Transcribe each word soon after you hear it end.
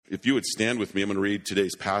If you would stand with me, I'm going to read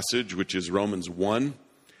today's passage, which is Romans 1,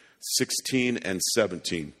 16 and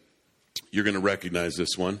 17. You're going to recognize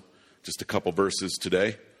this one. Just a couple verses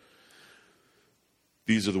today.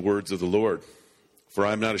 These are the words of the Lord. For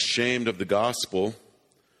I am not ashamed of the gospel,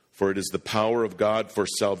 for it is the power of God for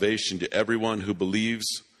salvation to everyone who believes,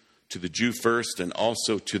 to the Jew first and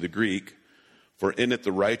also to the Greek. For in it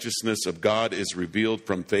the righteousness of God is revealed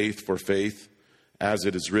from faith for faith, as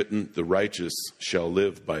it is written, the righteous shall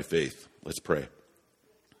live by faith. Let's pray.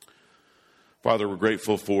 Father, we're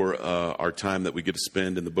grateful for our time that we get to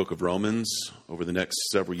spend in the book of Romans over the next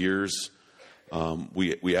several years.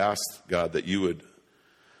 We ask, God, that you would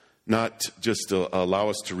not just allow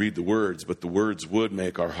us to read the words, but the words would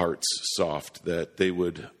make our hearts soft, that they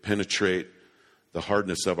would penetrate the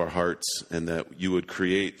hardness of our hearts, and that you would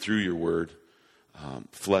create through your word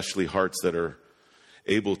fleshly hearts that are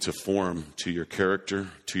able to form to your character,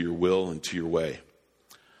 to your will, and to your way.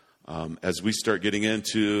 As we start getting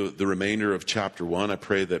into the remainder of chapter 1, I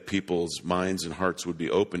pray that people's minds and hearts would be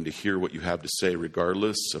open to hear what you have to say,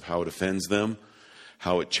 regardless of how it offends them,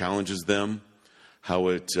 how it challenges them, how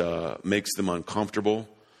it makes them uncomfortable.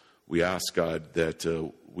 We ask, God, that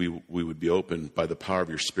we would be open by the power of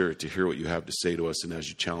your Spirit to hear what you have to say to us, and as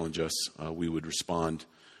you challenge us, we would respond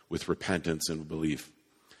with repentance and belief.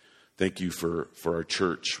 Thank you for our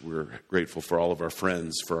church. We're grateful for all of our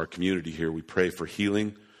friends, for our community here. We pray for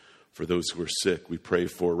healing for those who are sick. We pray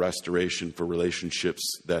for restoration for relationships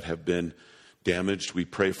that have been damaged. We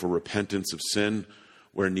pray for repentance of sin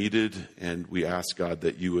where needed, and we ask, God,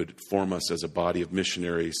 that you would form us as a body of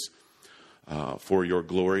missionaries for your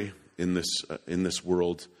glory in this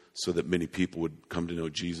world, so that many people would come to know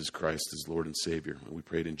Jesus Christ as Lord and Savior. And we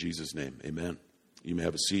pray it in Jesus' name. Amen. You may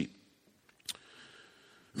have a seat.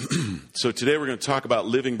 So today we're going to talk about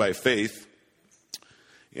living by faith.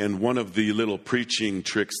 And one of the little preaching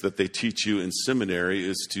tricks that they teach you in seminary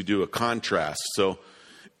is to do a contrast. So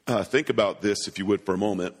think about this, if you would, for a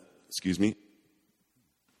moment. Excuse me.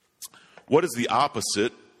 What is the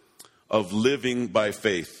opposite of living by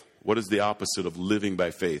faith? What is the opposite of living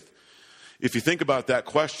by faith? If you think about that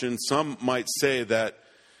question, some might say that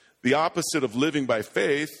the opposite of living by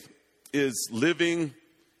faith is living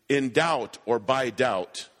in doubt or by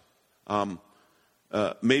doubt.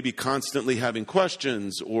 Maybe constantly having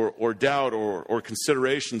questions or doubt or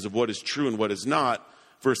considerations of what is true and what is not,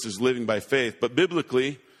 versus living by faith. But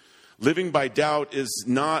biblically, living by doubt is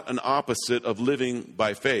not an opposite of living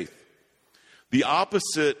by faith. The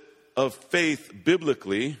opposite of faith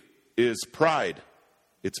biblically is pride.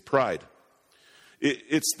 It's pride.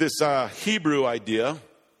 It's this Hebrew idea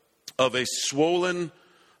of a swollenness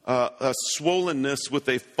with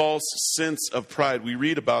a false sense of pride. We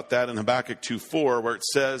read about that in Habakkuk 2:4, where it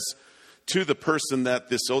says to the person that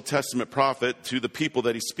this Old Testament prophet, to the people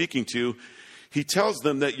that he's speaking to, he tells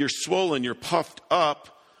them that you're swollen, you're puffed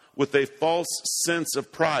up with a false sense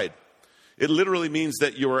of pride. It literally means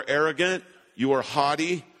that you are arrogant, you are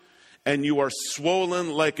haughty, and you are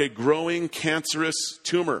swollen like a growing cancerous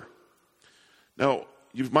tumor. Now,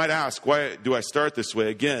 you might ask, why do I start this way?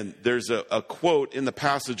 Again, there's a quote in the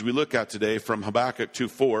passage we look at today from Habakkuk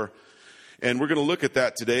 2:4, and we're going to look at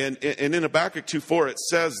that today. And in Habakkuk 2:4, it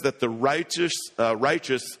says that the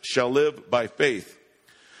righteous shall live by faith.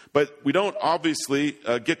 But we don't obviously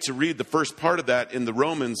get to read the first part of that in the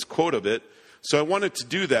Romans quote of it. So I wanted to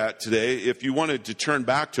do that today. If you wanted to turn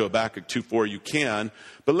back to Habakkuk 2:4, you can.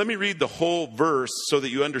 But let me read the whole verse so that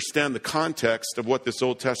you understand the context of what this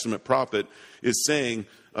Old Testament prophet is saying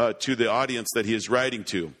to the audience that he is writing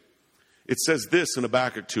to. It says this in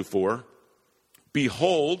Habakkuk 2:4,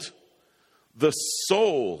 "Behold, the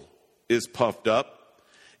soul is puffed up.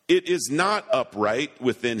 It is not upright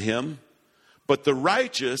within him, but the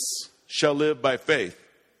righteous shall live by faith."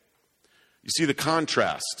 You see the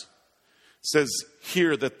contrast. It says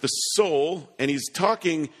here that the soul, and he's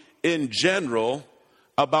talking in general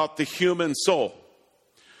about the human soul.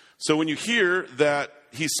 So when you hear that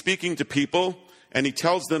he's speaking to people and he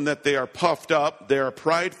tells them that they are puffed up, they are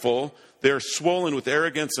prideful, they are swollen with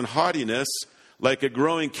arrogance and haughtiness like a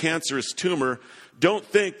growing cancerous tumor, don't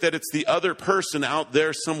think that it's the other person out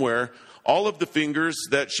there somewhere. All of the fingers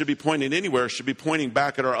that should be pointing anywhere should be pointing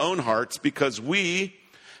back at our own hearts, because we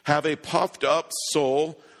have a puffed up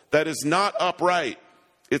soul that is not upright.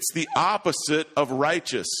 It's the opposite of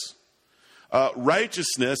righteous.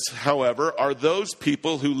 Righteousness, however, are those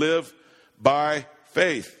people who live by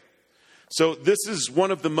faith. So this is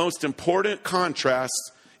one of the most important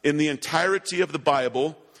contrasts in the entirety of the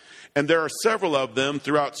Bible. And there are several of them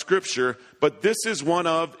throughout Scripture, but this is one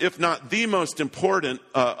of, if not the most important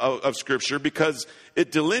of Scripture, because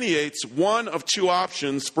it delineates one of two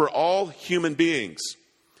options for all human beings.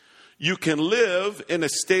 You can live in a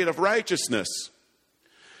state of righteousness.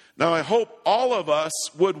 Now, I hope all of us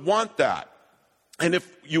would want that. And if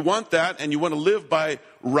you want that and you want to live by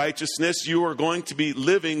righteousness, you are going to be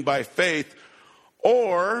living by faith.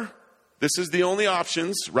 Or, this is the only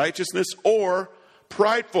options, righteousness or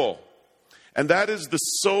prideful. And that is the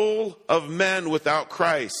soul of men without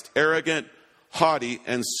Christ, arrogant, haughty,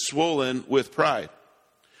 and swollen with pride.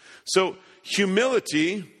 So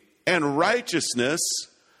humility and righteousness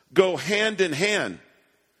go hand in hand.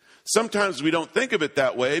 Sometimes we don't think of it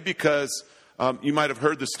that way because you might have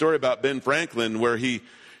heard the story about Ben Franklin where he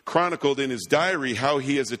chronicled in his diary how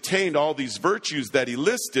he has attained all these virtues that he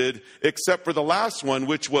listed except for the last one,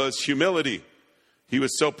 which was humility. He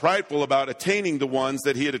was so prideful about attaining the ones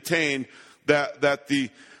that he had attained that the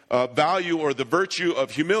value or the virtue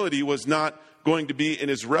of humility was not going to be in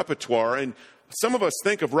his repertoire. And some of us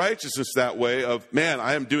think of righteousness that way of, man,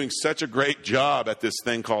 I am doing such a great job at this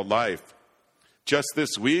thing called life. Just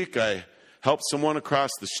this week, I helped someone across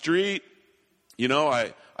the street. You know,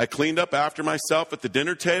 I cleaned up after myself at the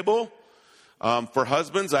dinner table. For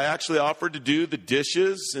husbands, I actually offered to do the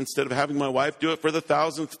dishes instead of having my wife do it for the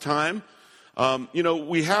 1,000th time.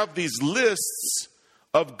 We have these lists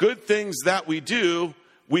of good things that we do.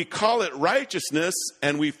 We call it righteousness,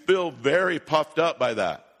 and we feel very puffed up by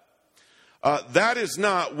that. That is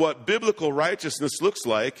not what biblical righteousness looks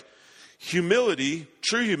like. Humility,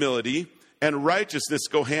 true humility, and righteousness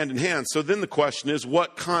go hand in hand. So then the question is,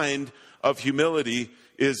 what kind of humility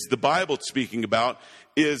is the Bible speaking about?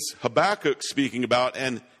 Is Habakkuk speaking about?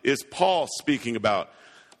 And is Paul speaking about?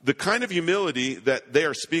 The kind of humility that they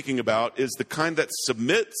are speaking about is the kind that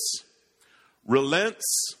submits,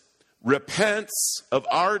 relents, repents of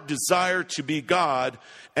our desire to be God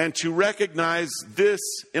and to recognize this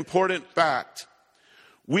important fact.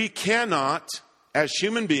 We cannot, as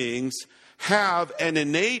human beings, have an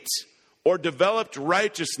innate or developed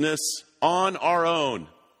righteousness on our own.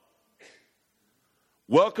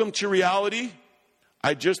 Welcome to reality.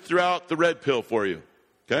 I just threw out the red pill for you,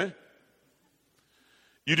 okay?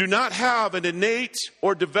 You do not have an innate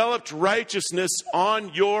or developed righteousness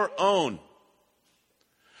on your own.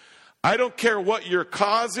 I don't care what your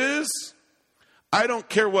cause is. I don't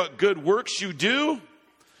care what good works you do.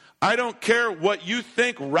 I don't care what you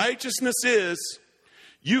think righteousness is.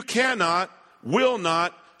 You cannot, will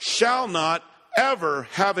not, shall not ever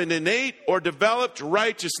have an innate or developed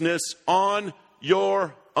righteousness on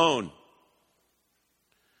your own.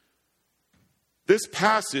 This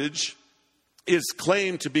passage is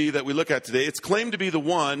claimed to be, that we look at today, it's claimed to be the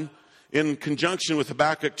one in conjunction with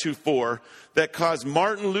Habakkuk 2:4 that caused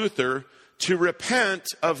Martin Luther to repent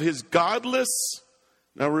of his godless,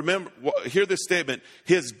 now remember, hear this statement,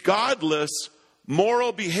 his godless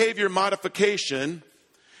moral behavior modification,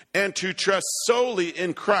 and to trust solely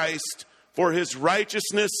in Christ for his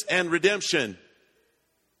righteousness and redemption.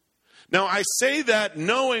 Now, I say that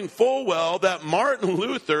knowing full well that Martin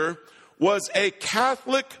Luther was a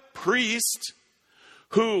Catholic priest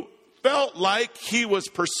who felt like he was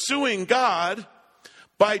pursuing God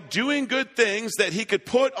by doing good things that he could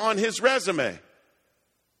put on his resume.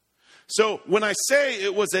 So when I say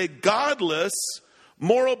it was a godless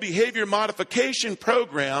moral behavior modification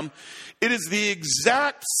program, it is the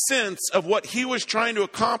exact sense of what he was trying to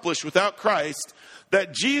accomplish without Christ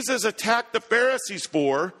that Jesus attacked the Pharisees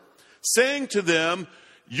for, saying to them,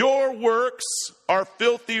 your works are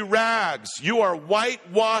filthy rags. You are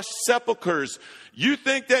whitewashed sepulchres. You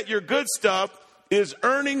think that your good stuff is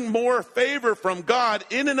earning more favor from God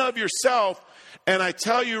in and of yourself. And I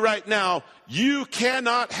tell you right now, you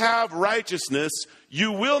cannot have righteousness.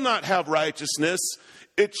 You will not have righteousness.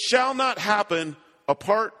 It shall not happen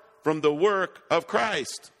apart from the work of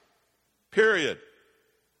Christ. Period.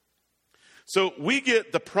 So we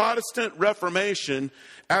get the Protestant Reformation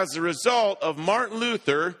as a result of Martin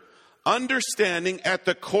Luther understanding at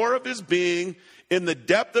the core of his being, in the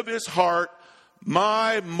depth of his heart,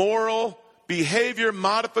 my moral behavior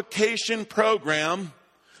modification program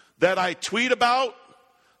that I tweet about,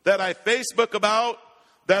 that I Facebook about,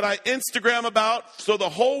 that I Instagram about, so the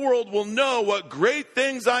whole world will know what great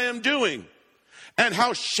things I am doing and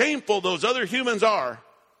how shameful those other humans are,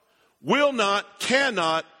 will not,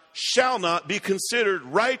 cannot, shall not be considered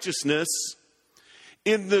righteousness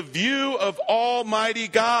in the view of Almighty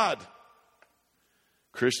God.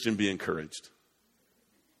 Christian, be encouraged.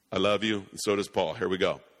 I love you, and so does Paul. Here we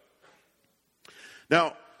go.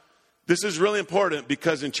 Now, this is really important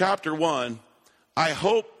because in chapter 1, I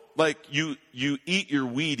hope like you eat your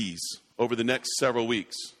Wheaties over the next several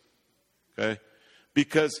weeks. Okay?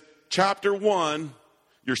 Because chapter 1,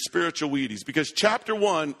 your spiritual Wheaties, because chapter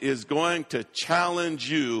 1 is going to challenge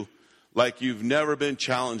you like you've never been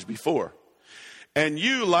challenged before. And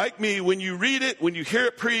you, like me, when you read it, when you hear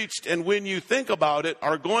it preached, and when you think about it,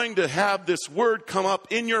 are going to have this word come up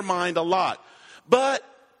in your mind a lot. But,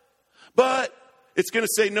 it's going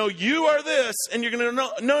to say, no, you are this. And you're going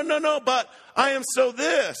to, no, but I am so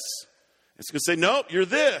this. It's going to say, no, you're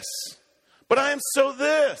this. But I am so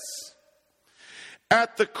this.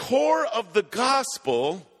 At the core of the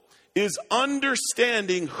gospel is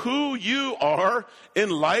understanding who you are in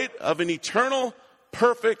light of an eternal,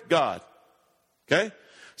 perfect God. Okay?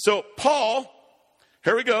 So Paul,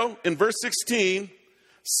 here we go, in verse 16,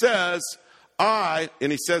 says, and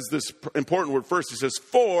he says this important word first, he says,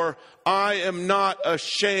 for I am not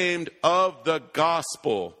ashamed of the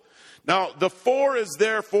gospel. Now, the for is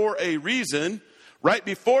there for a reason. Right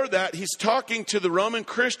before that, he's talking to the Roman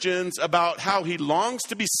Christians about how he longs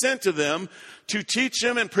to be sent to them to teach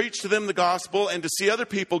them and preach to them the gospel and to see other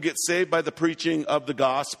people get saved by the preaching of the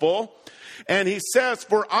gospel. And he says,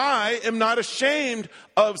 for I am not ashamed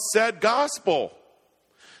of said gospel.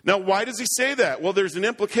 Now, why does he say that? Well, there's an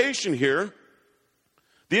implication here.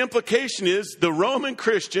 The implication is the Roman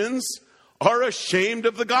Christians are ashamed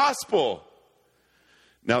of the gospel.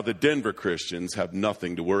 Now, the Denver Christians have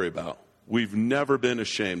nothing to worry about. We've never been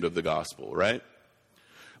ashamed of the gospel, right?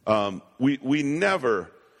 We never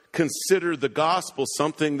consider the gospel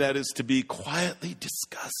something that is to be quietly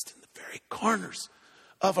discussed in the very corners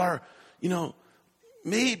of our,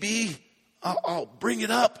 maybe I'll bring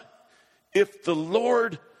it up if the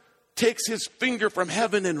Lord takes his finger from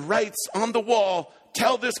heaven and writes on the wall,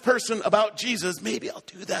 tell this person about Jesus, maybe I'll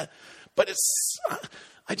do that. But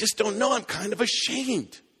I just don't know. I'm kind of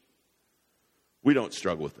ashamed. We don't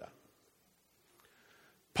struggle with that.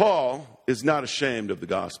 Paul is not ashamed of the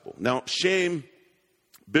gospel. Now, shame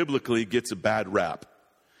biblically gets a bad rap.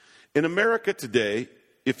 In America today,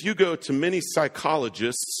 if you go to many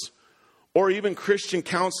psychologists or even Christian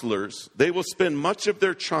counselors, they will spend much of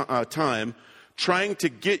their time trying to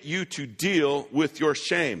get you to deal with your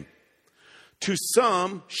shame. To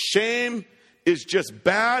some, shame is just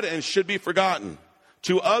bad and should be forgotten.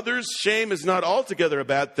 To others, shame is not altogether a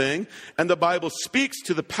bad thing, and the Bible speaks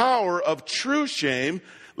to the power of true shame,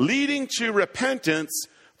 leading to repentance,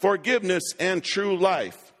 forgiveness, and true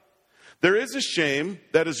life. There is a shame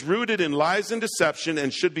that is rooted in lies and deception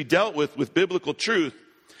and should be dealt with biblical truth.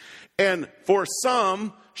 And for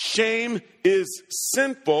some, shame is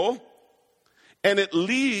sinful and it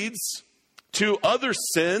leads to other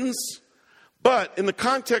sins. But in the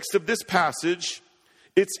context of this passage,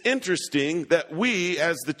 it's interesting that we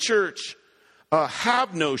as the church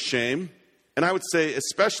have no shame. And I would say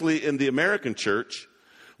especially in the American church,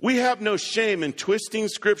 we have no shame in twisting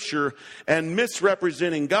Scripture and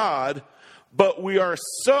misrepresenting God, but we are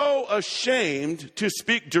so ashamed to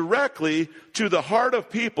speak directly to the heart of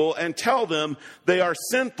people and tell them they are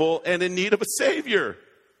sinful and in need of a Savior.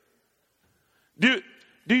 Do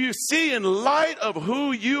you see, in light of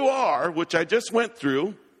who you are, which I just went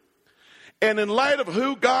through, and in light of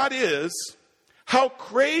who God is, how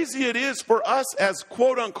crazy it is for us as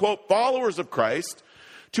quote-unquote followers of Christ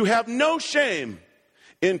to have no shame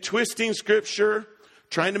in twisting Scripture,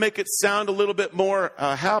 trying to make it sound a little bit more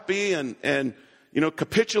happy and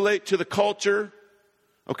capitulate to the culture.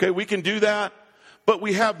 Okay, we can do that. But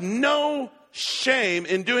we have no shame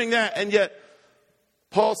in doing that. And yet,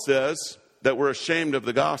 Paul says that we're ashamed of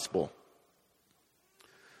the gospel.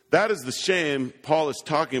 That is the shame Paul is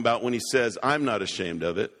talking about when he says, I'm not ashamed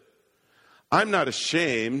of it. I'm not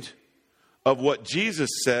ashamed of what Jesus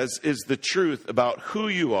says is the truth about who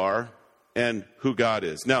you are and who God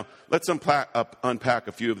is. Now, let's unpack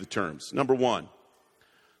a few of the terms. Number one,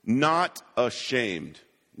 not ashamed.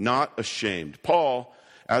 Not ashamed. Paul,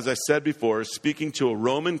 as I said before, is speaking to a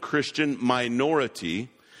Roman Christian minority,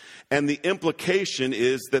 and the implication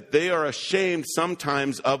is that they are ashamed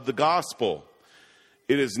sometimes of the gospel.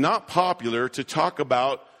 It is not popular to talk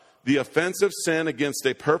about the offensive sin against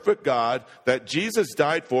a perfect God that Jesus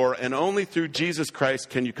died for, and only through Jesus Christ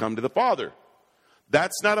can you come to the Father.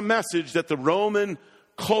 That's not a message that the Roman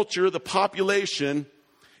culture, the population,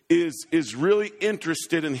 is really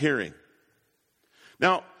interested in hearing.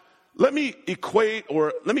 Now, let me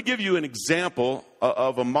give you an example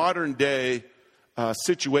of a modern day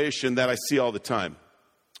situation that I see all the time.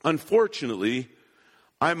 Unfortunately,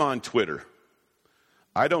 I'm on Twitter.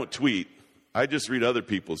 I don't tweet. I just read other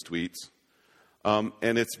people's tweets.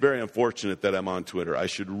 And it's very unfortunate that I'm on Twitter. I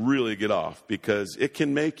should really get off because it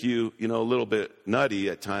can make you, a little bit nutty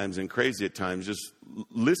at times and crazy at times just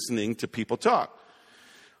listening to people talk.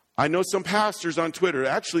 I know some pastors on Twitter.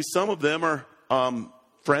 Actually, some of them are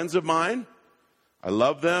friends of mine. I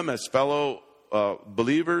love them as fellow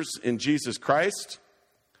believers in Jesus Christ.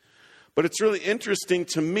 But it's really interesting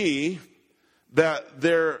to me that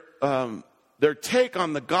their take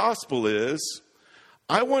on the gospel is,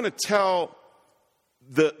 I want to tell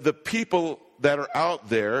the people that are out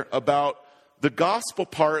there about the gospel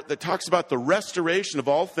part that talks about the restoration of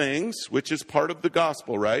all things, which is part of the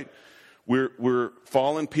gospel, right? We're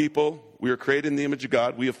fallen people. We are created in the image of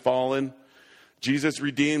God. We have fallen. Jesus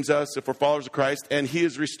redeems us if we're followers of Christ, and he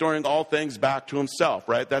is restoring all things back to himself,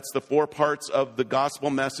 right? That's the 4 parts of the gospel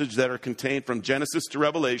message that are contained from Genesis to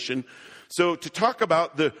Revelation. So to talk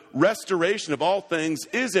about the restoration of all things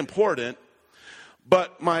is important,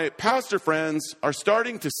 but my pastor friends are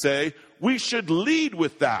starting to say we should lead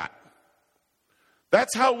with that.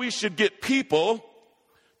 That's how we should get people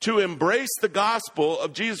to embrace the gospel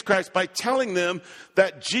of Jesus Christ, by telling them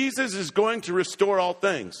that Jesus is going to restore all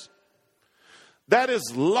things. That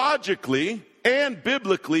is logically and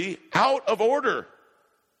biblically out of order.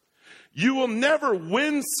 You will never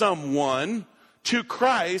win someone to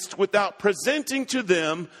Christ without presenting to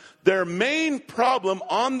them their main problem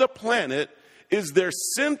on the planet is their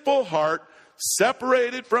sinful heart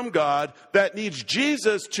separated from God that needs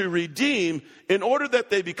Jesus to redeem in order that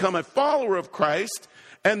they become a follower of Christ,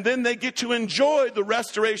 and then they get to enjoy the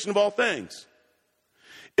restoration of all things.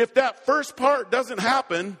 If that first part doesn't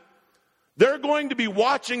happen, they're going to be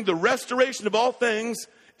watching the restoration of all things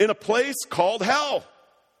in a place called hell.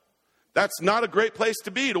 That's not a great place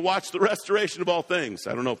to be, to watch the restoration of all things.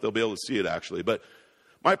 I don't know if they'll be able to see it actually, but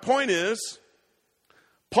my point is,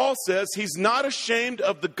 Paul says he's not ashamed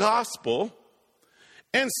of the gospel,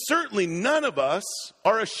 and certainly none of us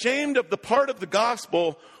are ashamed of the part of the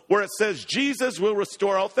gospel where it says Jesus will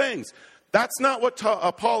restore all things. That's not what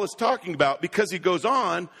Paul is talking about, because he goes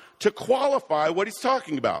on to qualify what he's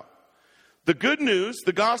talking about. The good news,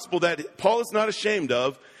 the gospel that Paul is not ashamed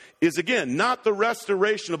of, is again, not the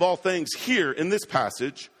restoration of all things here in this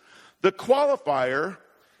passage. The qualifier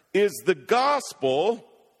is the gospel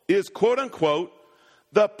is, quote unquote,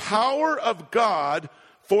 the power of God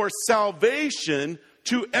for salvation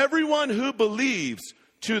to everyone who believes,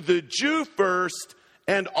 to the Jew first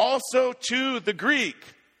and also to the Greek.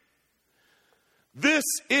 This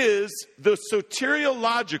is the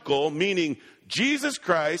soteriological, meaning Jesus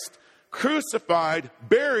Christ crucified,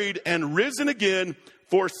 buried, and risen again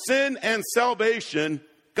for sin and salvation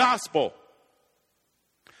gospel.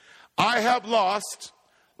 I have lost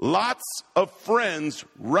lots of friends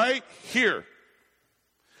right here.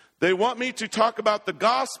 They want me to talk about the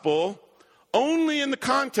gospel only in the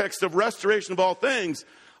context of restoration of all things.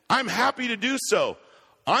 I'm happy to do so.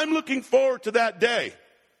 I'm looking forward to that day.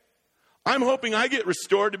 I'm hoping I get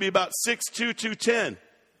restored to be about 6'2", 210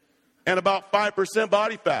 and about 5%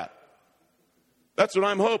 body fat. That's what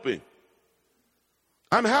I'm hoping.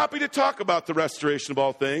 I'm happy to talk about the restoration of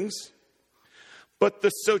all things, but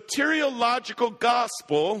the soteriological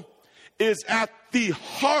gospel is at the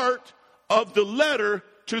heart of the letter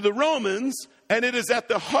to the Romans, and it is at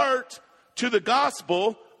the heart to the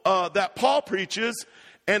gospel that Paul preaches,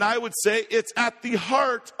 and I would say it's at the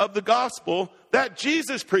heart of the gospel that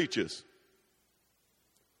Jesus preaches.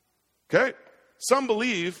 Okay? Some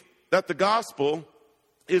believe that the gospel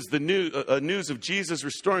is the news of Jesus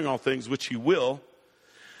restoring all things, which he will.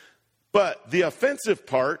 But the offensive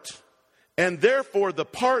part, and therefore the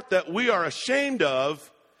part that we are ashamed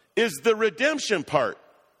of, is the redemption part.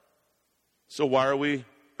 So why are we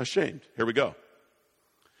ashamed? Here we go.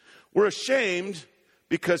 We're ashamed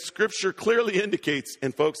because Scripture clearly indicates,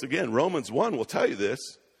 and folks, again, Romans 1 will tell you this.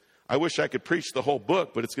 I wish I could preach the whole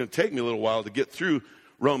book, but it's going to take me a little while to get through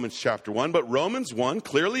Romans chapter 1. But Romans 1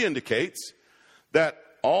 clearly indicates that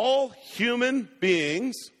all human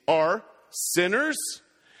beings are sinners.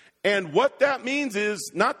 And what that means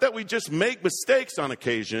is not that we just make mistakes on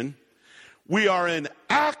occasion. We are in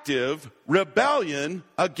active rebellion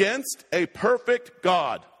against a perfect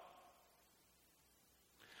God.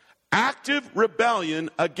 Active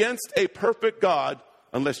rebellion against a perfect God,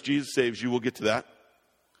 unless Jesus saves you. We'll get to that.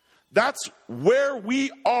 That's where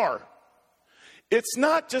we are. It's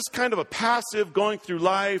not just kind of a passive going through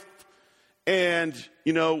life and,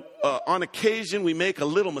 on occasion we make a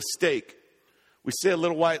little mistake. We say a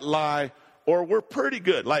little white lie, or we're pretty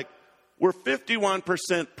good. Like, we're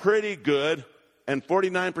 51% pretty good and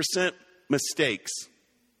 49% mistakes.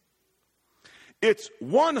 It's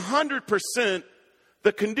 100%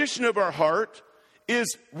 the condition of our heart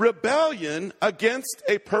is rebellion against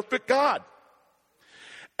a perfect God.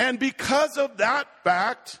 And because of that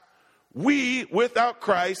fact, we, without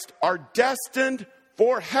Christ, are destined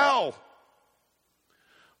for hell.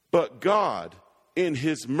 But God, in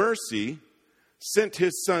his mercy, sent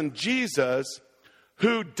his son Jesus,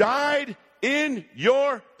 who died in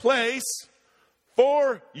your place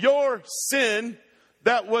for your sin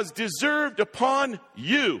that was deserved upon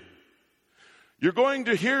you. You're going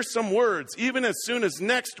to hear some words, even as soon as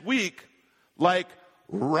next week, like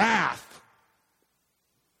wrath.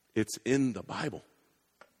 It's in the Bible.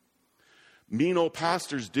 Mean old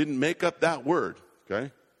pastors didn't make up that word,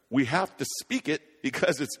 okay? We have to speak it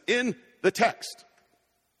because it's in the text.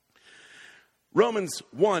 Romans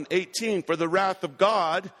 1:18, for the wrath of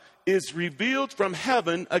God is revealed from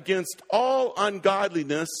heaven against all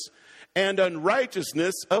ungodliness and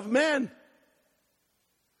unrighteousness of men.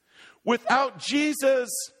 Without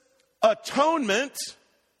Jesus' atonement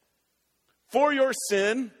for your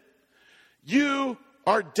sin, you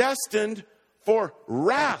are destined for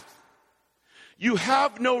wrath. You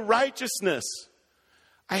have no righteousness.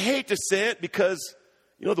 I hate to say it because,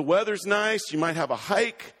 the weather's nice. You might have a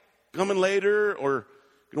hike coming later, or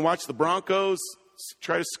you can watch the Broncos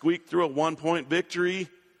try to squeak through a 1-point victory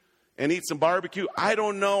and eat some barbecue. I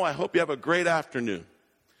don't know. I hope you have a great afternoon.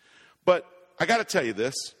 But I got to tell you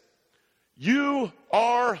this. You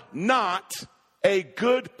are not a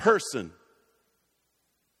good person.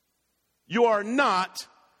 You are not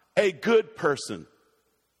a good person.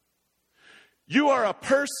 You are a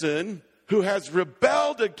person who has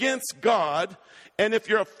rebelled against God, and if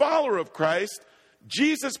you're a follower of Christ,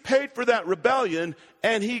 Jesus paid for that rebellion,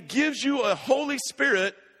 and he gives you a Holy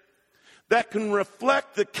Spirit that can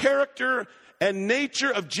reflect the character and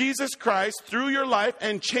nature of Jesus Christ through your life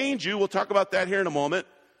and change you. We'll talk about that here in a moment.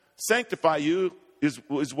 Sanctify you is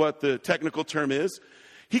what the technical term is.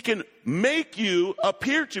 He can make you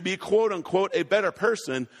appear to be, quote unquote, a better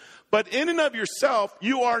person, but in and of yourself,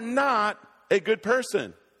 you are not a good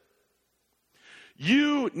person.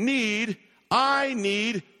 I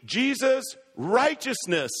need Jesus'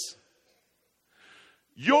 righteousness.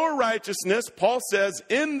 Your righteousness, Paul says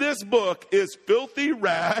in this book, is filthy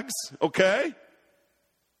rags, okay?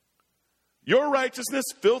 Your righteousness,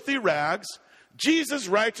 filthy rags. Jesus'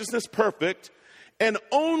 righteousness, perfect. And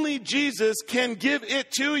only Jesus can give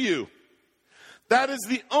it to you. That is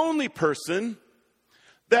the only person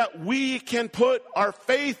that we can put our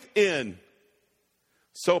faith in.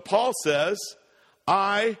 So Paul says,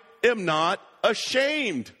 I am not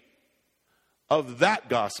ashamed of that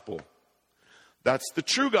gospel. That's the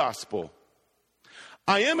true gospel.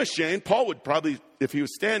 I am ashamed. Paul would probably, if he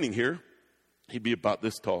was standing here, he'd be about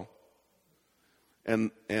this tall.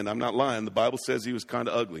 And I'm not lying. The Bible says he was kind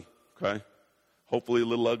of ugly, okay? Hopefully a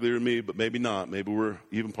little uglier than me, but maybe not. Maybe we're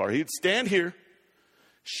even par. He'd stand here,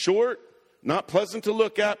 short, not pleasant to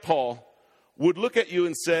look at. Paul would look at you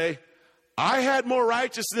and say, I had more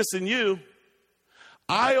righteousness than you.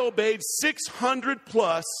 I obeyed 600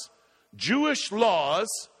 plus Jewish laws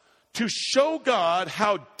to show God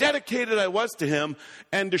how dedicated I was to him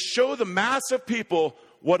and to show the mass of people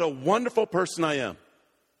what a wonderful person I am.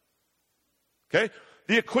 Okay?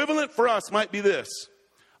 The equivalent for us might be this.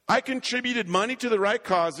 I contributed money to the right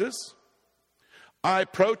causes. I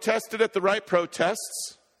protested at the right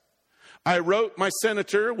protests. I wrote my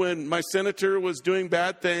senator when my senator was doing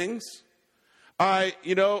bad things. I,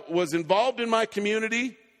 was involved in my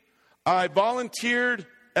community. I volunteered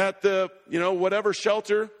at the, whatever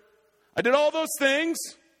shelter. I did all those things.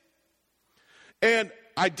 And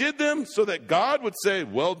I did them so that God would say,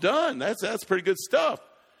 well done. That's pretty good stuff.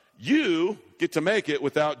 You get to make it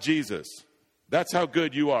without Jesus. That's how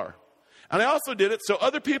good you are. And I also did it so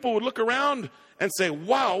other people would look around and say,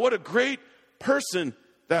 wow, what a great person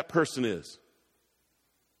that person is.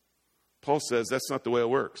 Paul says that's not the way it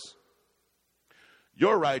works.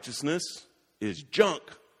 Your righteousness is junk.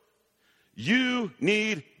 You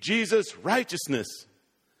need Jesus' righteousness.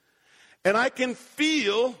 And I can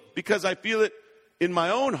feel, because I feel it in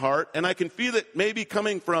my own heart, and I can feel it maybe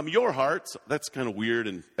coming from your hearts. That's kind of weird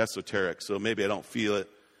and esoteric, so maybe I don't feel it.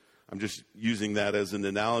 I'm just using that as an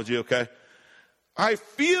analogy, okay? I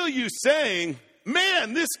feel you saying,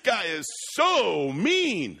 man, this guy is so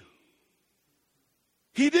mean.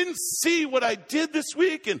 He didn't see what I did this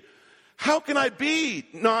week, and how can I be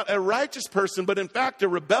not a righteous person, but in fact a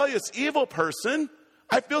rebellious, evil person?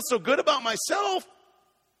 I feel so good about myself.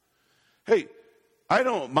 Hey, I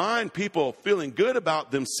don't mind people feeling good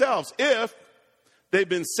about themselves if they've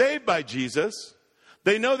been saved by Jesus.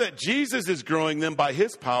 They know that Jesus is growing them by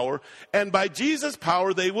his power, and by Jesus'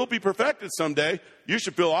 power they will be perfected someday. You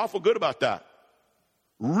should feel awful good about that.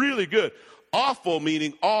 Really good. Awful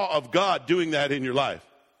meaning awe of God doing that in your life.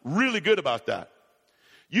 Really good about that.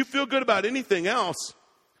 You feel good about anything else,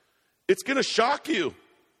 it's going to shock you.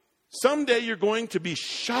 Someday you're going to be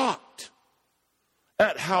shocked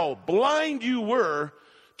at how blind you were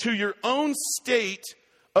to your own state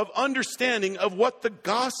of understanding of what the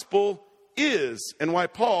gospel is, and why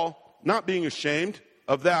Paul, not being ashamed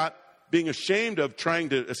of that, being ashamed of trying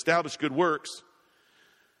to establish good works,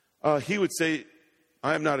 he would say,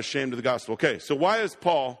 I am not ashamed of the gospel. Okay, so why is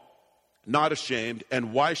Paul not ashamed,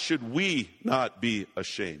 and why should we not be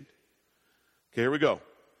ashamed? Okay, here we go.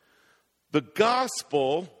 The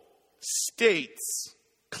gospel states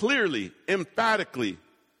clearly, emphatically,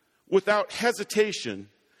 without hesitation,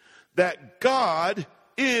 that God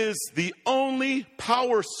is the only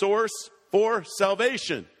power source for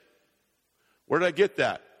salvation. Where did I get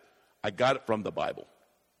that? I got it from the Bible.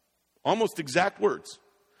 Almost exact words.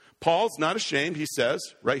 Paul's not ashamed, he says,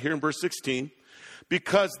 right here in verse 16,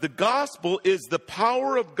 because the gospel is the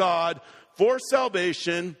power of God for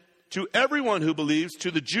salvation to everyone who believes,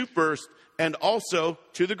 to the Jew first, and also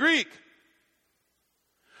to the Greek.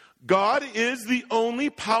 God is the only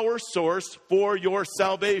power source for your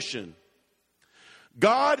salvation.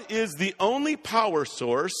 God is the only power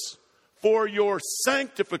source for your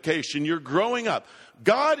sanctification, your growing up.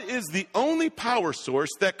 God is the only power source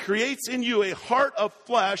that creates in you a heart of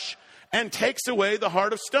flesh and takes away the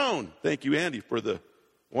heart of stone. Thank you, Andy, for the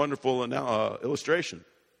wonderful illustration.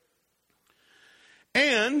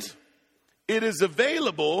 And it is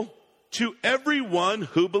available to everyone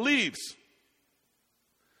who believes.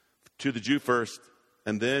 To the Jew first,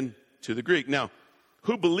 and then to the Greek. Now,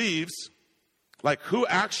 who believes? Like, who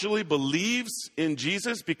actually believes in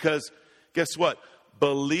Jesus? Because guess what?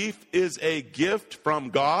 Belief is a gift from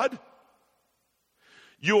God.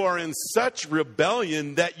 You are in such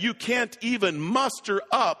rebellion that you can't even muster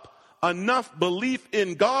up enough belief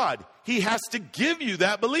in God. He has to give you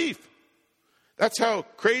that belief. That's how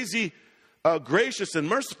crazy, gracious, and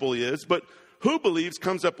merciful he is. But who believes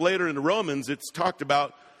comes up later in Romans. It's talked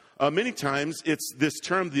about many times. It's this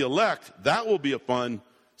term, the elect. That will be a fun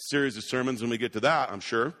series of sermons when we get to that, I'm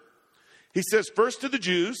sure. He says, first to the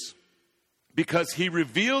Jews, because he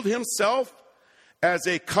revealed himself as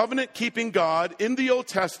a covenant-keeping God in the Old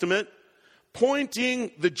Testament,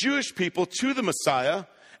 pointing the Jewish people to the Messiah,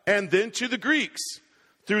 and then to the Greeks.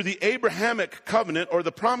 Through the Abrahamic covenant, or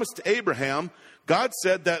the promise to Abraham, God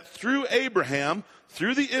said that through Abraham,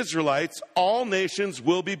 through the Israelites, all nations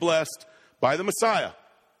will be blessed by the Messiah.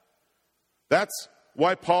 That's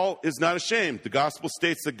why Paul is not ashamed. The gospel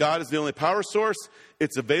states that God is the only power source.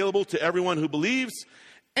 It's available to everyone who believes.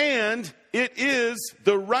 And it is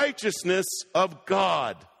the righteousness of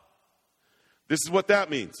God. This is what that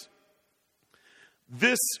means.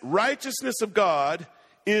 This righteousness of God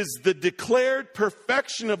is the declared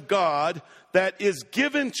perfection of God that is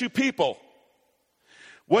given to people.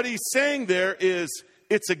 What he's saying there is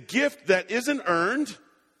it's a gift that isn't earned.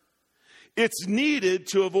 It's needed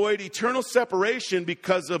to avoid eternal separation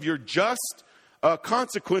because of your just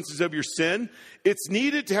consequences of your sin. It's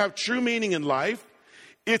needed to have true meaning in life.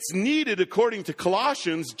 It's needed, according to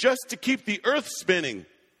Colossians, just to keep the earth spinning.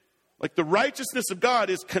 Like the righteousness of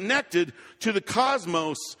God is connected to the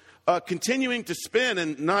cosmos continuing to spin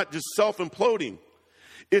and not just self-imploding.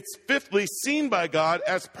 It's fifthly seen by God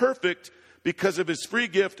as perfect because of his free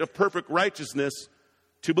gift of perfect righteousness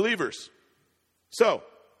to believers. So,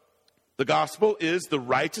 the gospel is the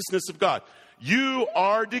righteousness of God. You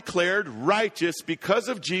are declared righteous because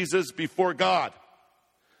of Jesus before God.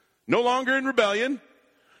 No longer in rebellion,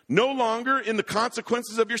 no longer in the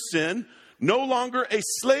consequences of your sin, no longer a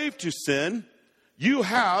slave to sin. You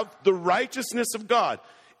have the righteousness of God.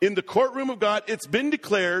 In the courtroom of God, it's been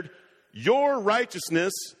declared your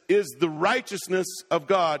righteousness is the righteousness of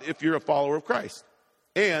God if you're a follower of Christ.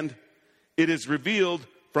 And it is revealed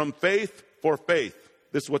from faith for faith.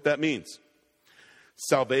 This is what that means.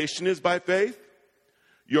 Salvation is by faith.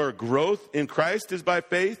 Your growth in Christ is by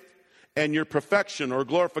faith. And your perfection or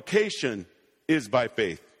glorification is by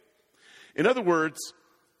faith. In other words,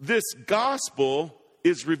 this gospel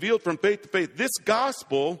is revealed from faith to faith. This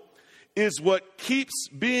gospel is what keeps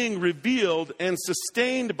being revealed and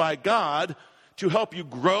sustained by God to help you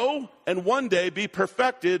grow and one day be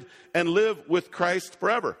perfected and live with Christ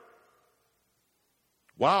forever.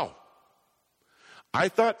 Wow. I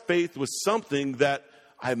thought faith was something that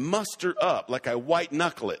I muster up, like I white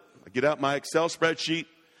knuckle it. I get out my Excel spreadsheet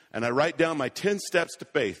and I write down my 10 steps to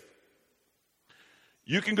faith.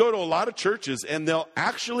 You can go to a lot of churches and they'll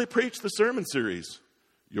actually preach the sermon series,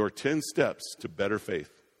 your 10 steps to better faith.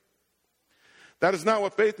 That is not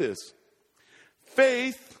what faith is.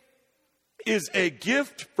 Faith is a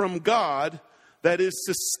gift from God that is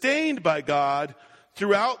sustained by God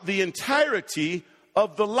throughout the entirety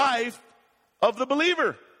of the life of the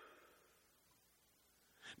believer.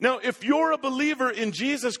 Now, if you're a believer in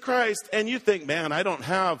Jesus Christ and you think, man, I don't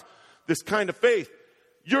have this kind of faith,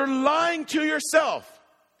 you're lying to yourself.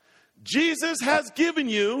 Jesus has given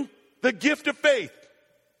you the gift of faith.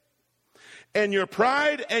 And your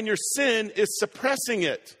pride and your sin is suppressing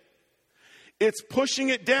it. It's pushing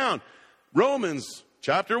it down. Romans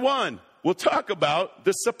chapter 1 will talk about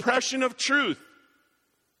the suppression of truth.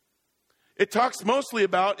 It talks mostly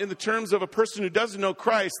about, in the terms of a person who doesn't know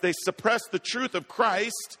Christ, they suppress the truth of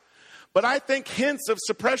Christ. But I think hints of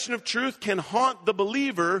suppression of truth can haunt the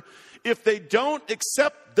believer if they don't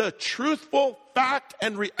accept the truthful fact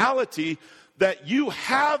and reality that you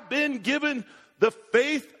have been given the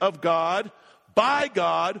faith of God, by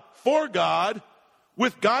God, for God,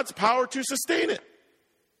 with God's power to sustain it.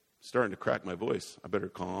 Starting to crack my voice. I better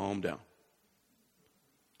calm down.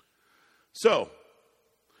 So,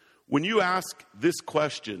 when you ask this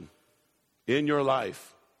question in your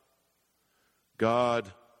life, God,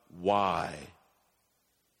 why?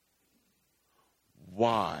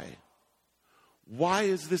 Why? Why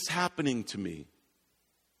is this happening to me?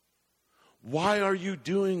 Why are you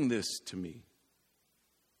doing this to me?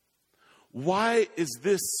 Why is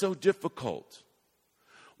this so difficult?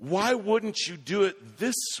 Why wouldn't you do it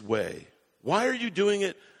this way? Why are you doing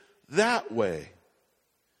it that way?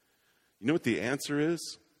 You know what the answer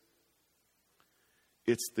is?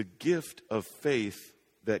 It's the gift of faith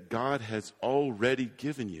that God has already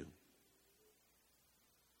given you.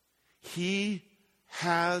 He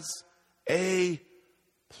has a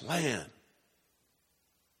plan.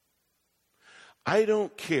 I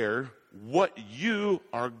don't care what you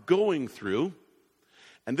are going through.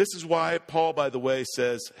 And this is why Paul, by the way,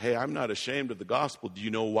 says, hey, I'm not ashamed of the gospel. Do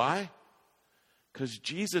you know why? Because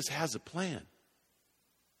Jesus has a plan.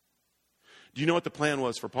 Do you know what the plan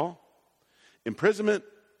was for Paul? Imprisonment,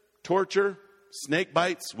 torture, snake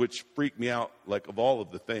bites, which freak me out like of all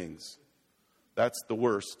of the things. That's the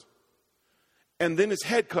worst. And then his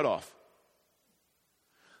head cut off.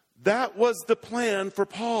 That was the plan for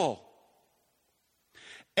Paul.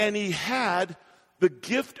 And he had the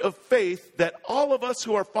gift of faith that all of us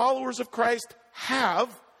who are followers of Christ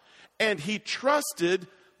have, and he trusted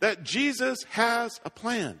that Jesus has a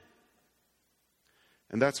plan.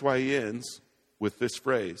 And that's why he ends with this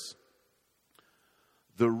phrase.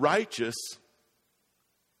 The righteous,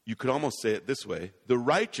 you could almost say it this way, the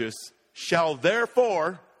righteous shall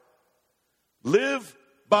therefore live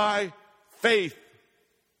by faith.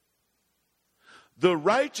 The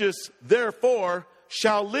righteous therefore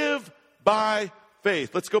shall live by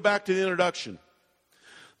faith. Let's go back to the introduction.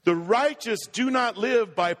 The righteous do not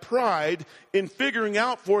live by pride in figuring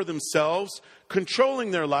out for themselves,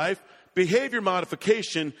 controlling their life, behavior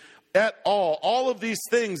modification at all. All of these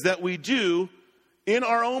things that we do in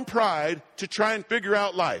our own pride to try and figure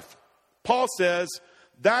out life. Paul says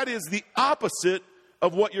that is the opposite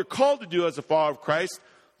of what you're called to do as a follower of Christ.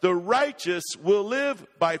 The righteous will live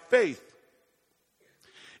by faith.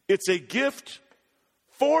 It's a gift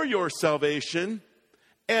for your salvation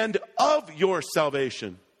and of your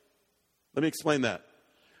salvation. Let me explain that.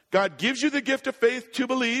 God gives you the gift of faith to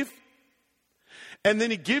believe, and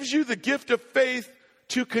then he gives you the gift of faith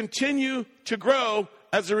to continue to grow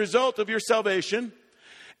as a result of your salvation.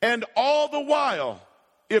 And all the while,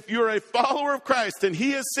 if you're a follower of Christ and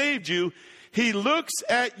he has saved you, he looks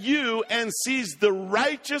at you and sees the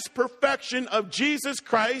righteous perfection of Jesus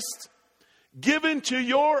Christ given to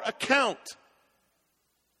your account.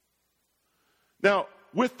 Now,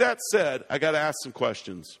 with that said, I got to ask some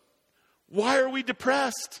questions. Why are we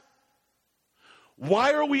depressed?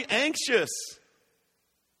 Why are we anxious?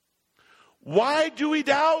 Why do we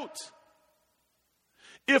doubt?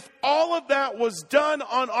 If all of that was done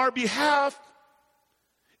on our behalf,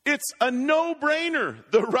 it's a no-brainer.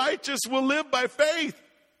 The righteous will live by faith.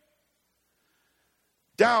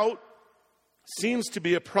 Doubt seems to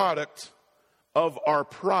be a product of our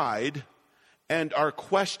pride and our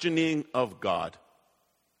questioning of God.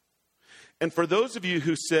 And for those of you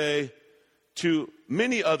who say to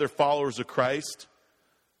many other followers of Christ,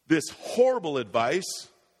 this horrible advice,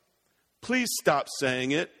 please stop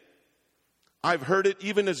saying it. I've heard it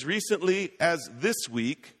even as recently as this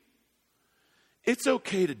week. It's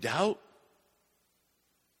okay to doubt.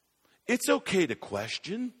 It's okay to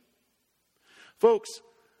question. Folks,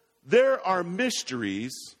 there are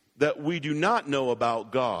mysteries that we do not know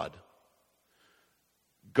about God.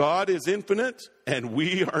 God is infinite and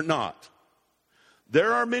we are not.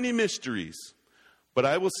 There are many mysteries, but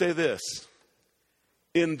I will say this.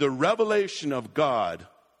 in the revelation of God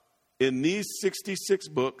in these 66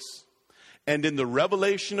 books and in the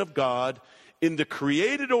revelation of God in the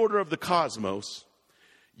created order of the cosmos,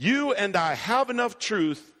 you and I have enough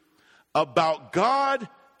truth about God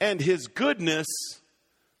and His goodness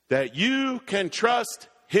that you can trust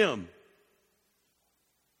Him.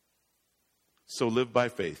 So live by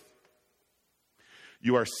faith.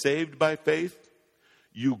 You are saved by faith,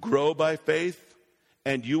 you grow by faith,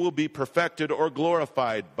 and you will be perfected or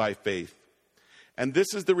glorified by faith. And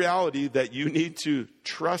this is the reality that you need to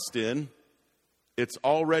trust in. It's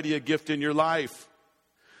already a gift in your life.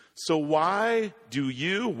 So why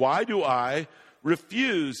do I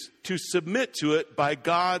refuse to submit to it by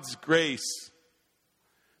God's grace?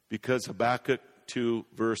 Because Habakkuk 2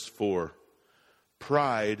 verse 4,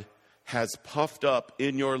 pride has puffed up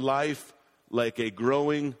in your life like a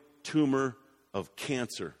growing tumor of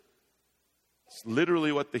cancer. It's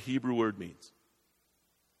literally what the Hebrew word means.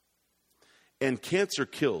 And cancer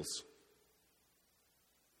kills.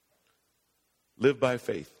 Live by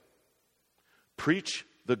faith. Preach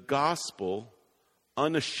the gospel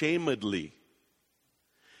unashamedly.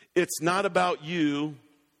 It's not about you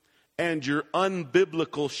and your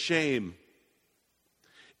unbiblical shame.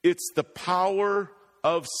 It's the power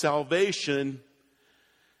of salvation,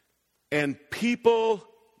 and people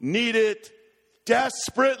need it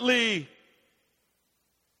desperately.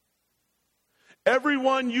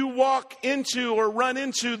 Everyone you walk into or run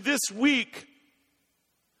into this week,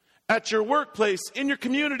 at your workplace, in your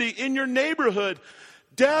community, in your neighborhood,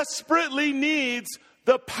 desperately needs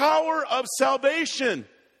the power of salvation.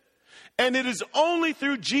 And it is only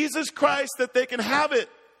through Jesus Christ that they can have it.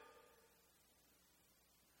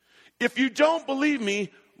 If you don't believe me,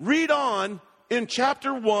 read on in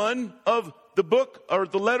chapter 1 of the book or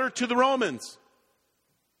the letter to the Romans.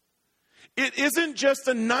 It isn't just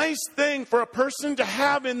a nice thing for a person to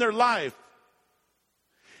have in their life.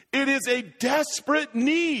 It is a desperate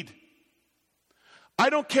need. I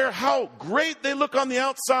don't care how great they look on the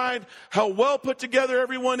outside, how well put together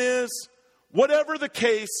everyone is, whatever the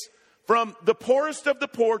case, from the poorest of the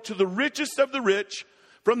poor to the richest of the rich,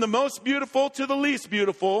 from the most beautiful to the least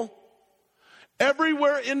beautiful,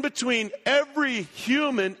 everywhere in between, every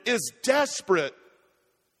human is desperate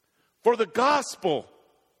for the gospel.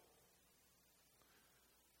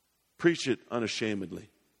 Preach it unashamedly.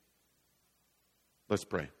 Let's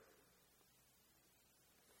pray.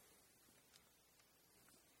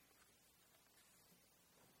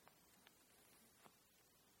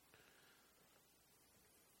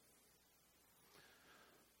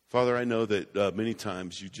 Father, I know that many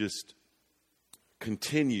times you just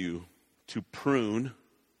continue to prune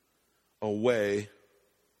away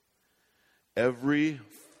every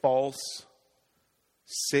false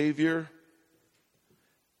savior,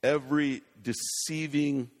 every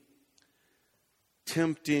deceiving,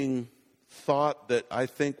 tempting thought that I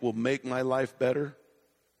think will make my life better.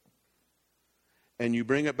 And you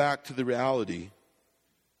bring it back to the reality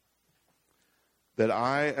that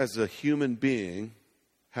I, as a human being,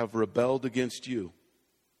 have rebelled against you.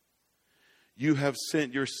 You have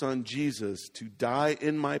sent your Son Jesus to die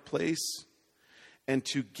in my place and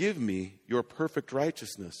to give me your perfect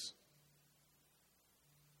righteousness.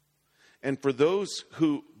 And for those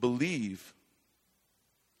who believe,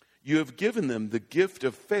 you have given them the gift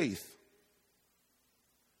of faith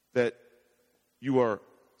that you are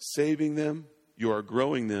saving them, you are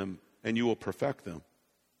growing them, and you will perfect them.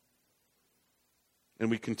 And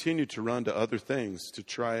we continue to run to other things to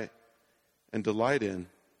try and delight in.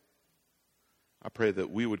 I pray that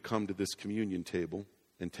we would come to this communion table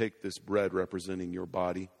and take this bread representing your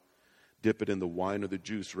body, dip it in the wine or the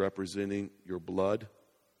juice representing your blood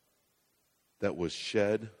that was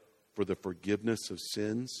shed for the forgiveness of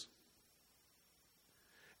sins.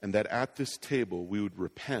 And that at this table we would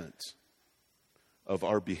repent of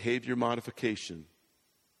our behavior modification,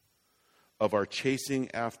 of our chasing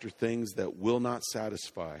after things that will not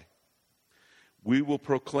satisfy. We will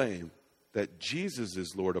proclaim that Jesus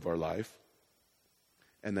is Lord of our life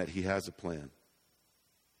and that He has a plan.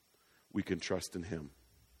 We can trust in Him.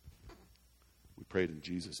 We pray it in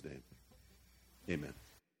Jesus' name. Amen.